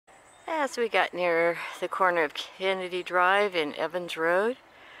As we got near the corner of Kennedy Drive and Evans Road,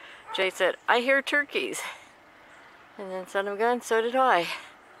 Jay said, "I hear turkeys." And then son of a gun, so did I.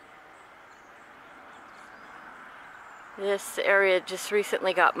 This area just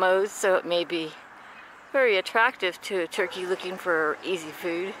recently got mowed, so it may be very attractive to a turkey looking for easy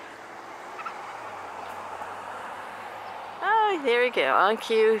food. Oh, there we go, on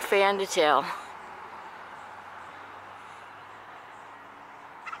cue, fan to tail.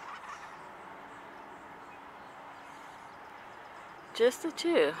 Just the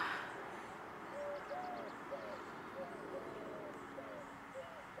two.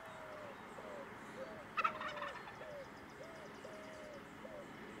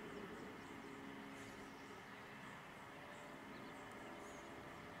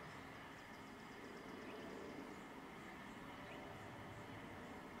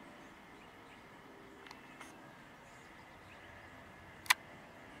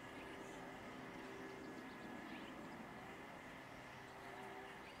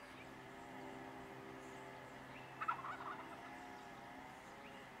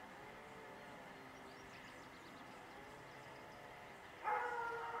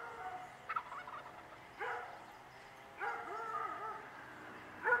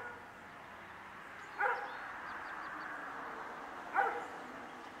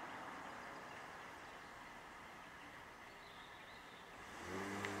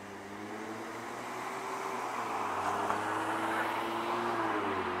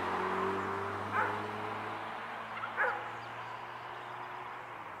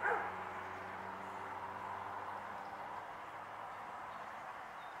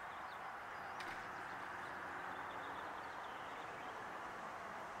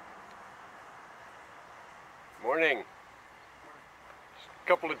 Morning. A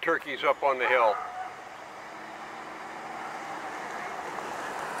couple of turkeys up on the hill.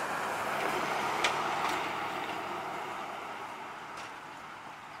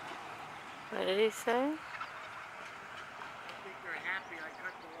 What did he say? I think they're happy I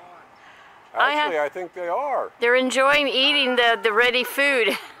cut the lawn. Actually, I think they are. They're enjoying eating the ready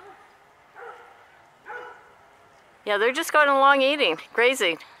food. Yeah, they're just going along eating,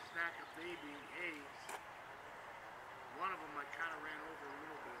 grazing. Snack a baby in eggs. One of them I kind of ran over a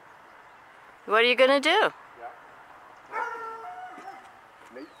little bit. What are you gonna do? Yeah.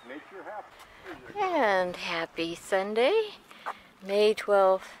 Nature happy. And happy Sunday, May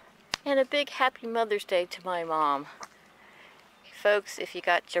 12th, and a big happy Mother's Day to my mom. Folks, if you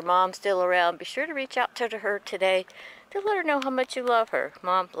got your mom still around, be sure to reach out to her today to let her know how much you love her.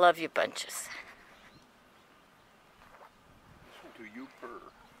 Mom, love you bunches. Do you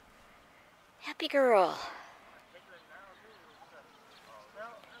purr? Happy girl.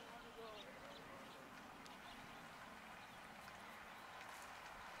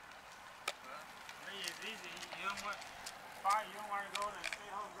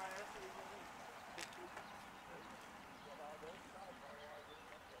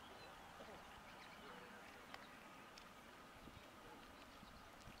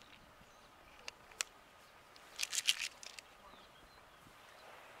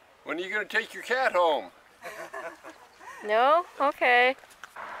 When are you going to take your cat home? No? Okay.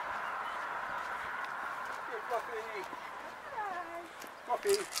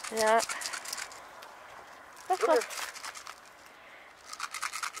 Fluffy. Yeah. Fluffy.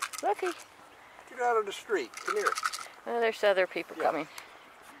 Fluffy. Get out of the street. Come here. Oh, there's other people coming.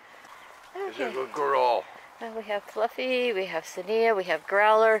 There's Okay. a little girl. We have Fluffy, we have Cinnia, we have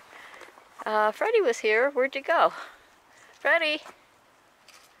Growler. Freddie was here. Where'd you go? Freddie.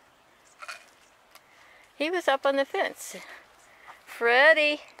 He was up on the fence.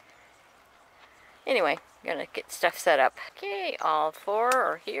 Freddie. Anyway, gonna get stuff set up. Okay, all four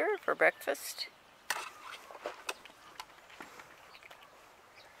are here for breakfast.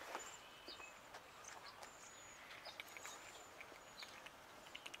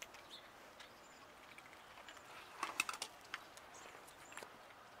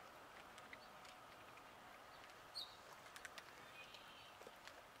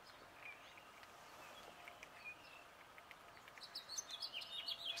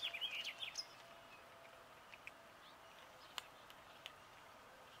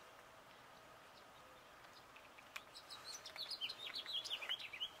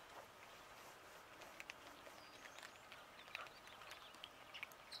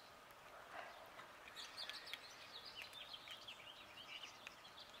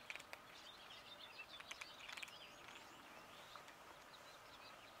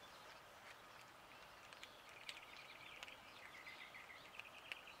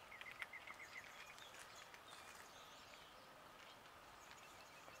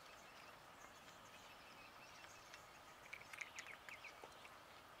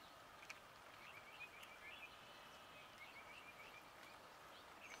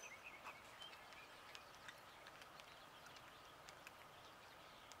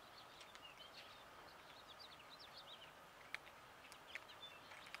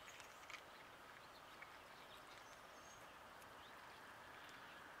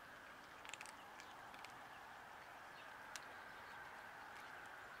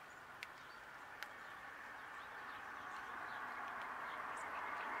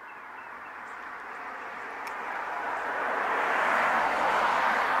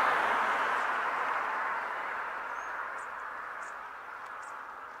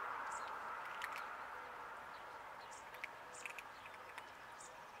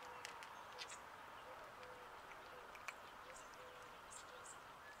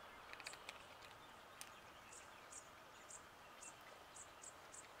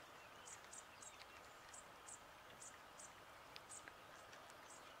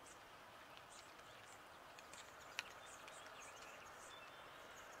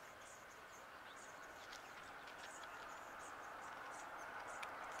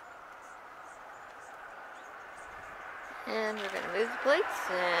 And we're going to move the plates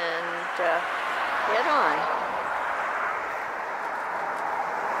and get on.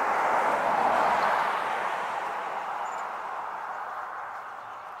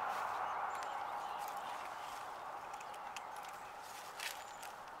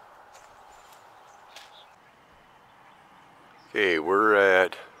 Okay, we're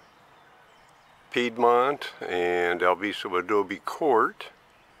at Piedmont and Alviso Adobe Court.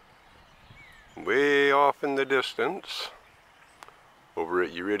 Way off in the distance, over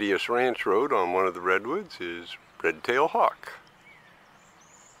at Uridias Ranch Road on one of the redwoods, is RedTailed Hawk.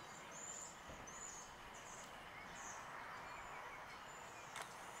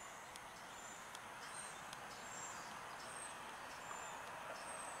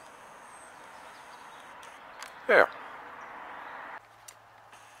 There.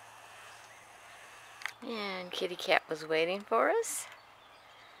 And Kitty Cat was waiting for us,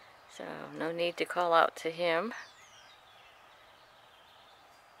 so no need to call out to him.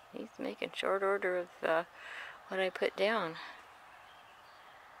 He's making short order of what I put down.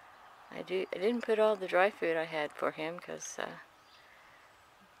 I didn't put all the dry food I had for him because I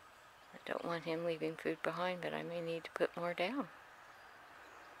don't want him leaving food behind, but I may need to put more down.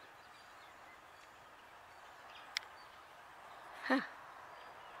 Huh.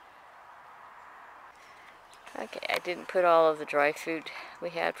 Okay, I didn't put all of the dry food we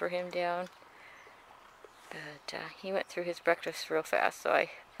had for him down, but he went through his breakfast real fast, so I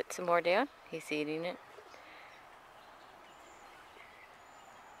put some more down. He's eating it.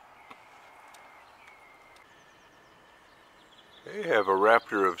 They have a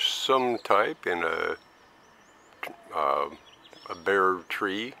raptor of some type in a bare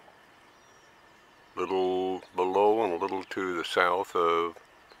tree, little below and a little to the south of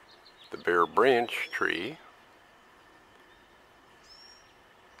the bare branch tree.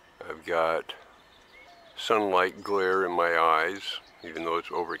 I've got sunlight glare in my eyes, even though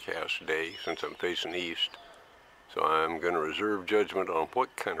it's overcast day since I'm facing east. So I'm going to reserve judgment on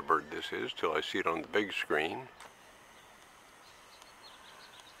what kind of bird this is till I see it on the big screen.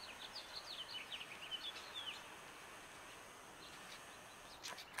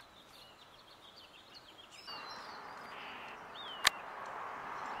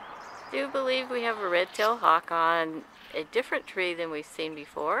 I do believe we have a red-tailed hawk on a different tree than we've seen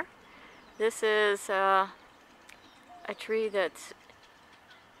before. This is a tree that's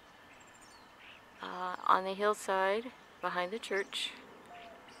on the hillside behind the church.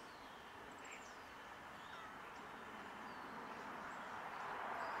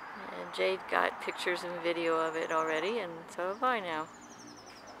 And Jade got pictures and video of it already, and so have I now.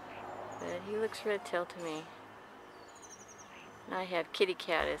 But he looks red-tailed to me. And I have Kitty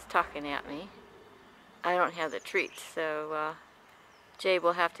Cat is talking at me. I don't have the treats, so Jade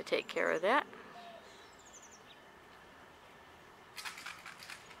will have to take care of that.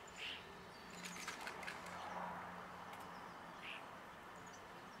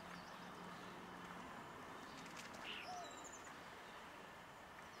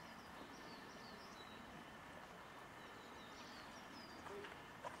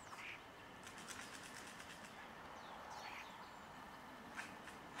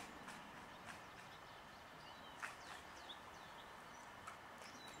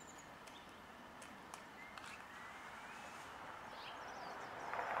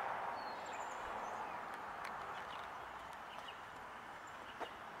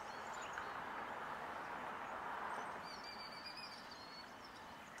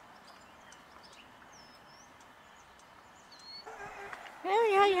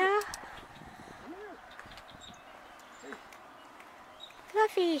 Yeah.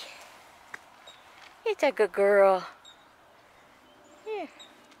 Fluffy. It's a good girl. Here.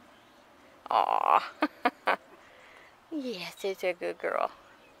 Aw. Yes, it's a good girl.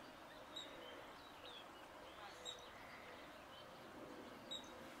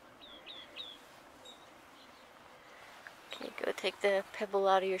 Okay, go take the pebble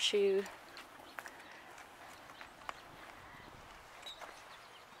out of your shoe.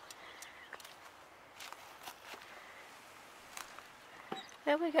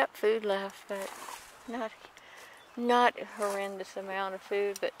 Well, we got food left, but not a horrendous amount of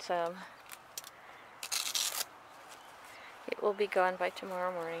food, but some. It will be gone by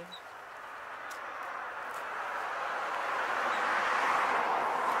tomorrow morning.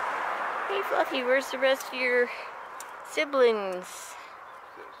 Hey Fluffy, where's the rest of your siblings?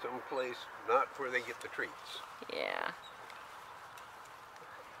 Someplace not where they get the treats. Yeah.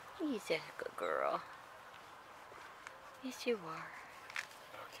 He's a good girl. Yes, you are.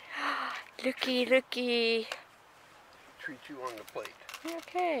 Looky, looky. Treat you on the plate.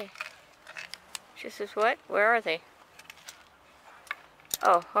 Okay. She says, what? Where are they?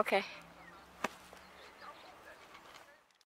 Oh, okay.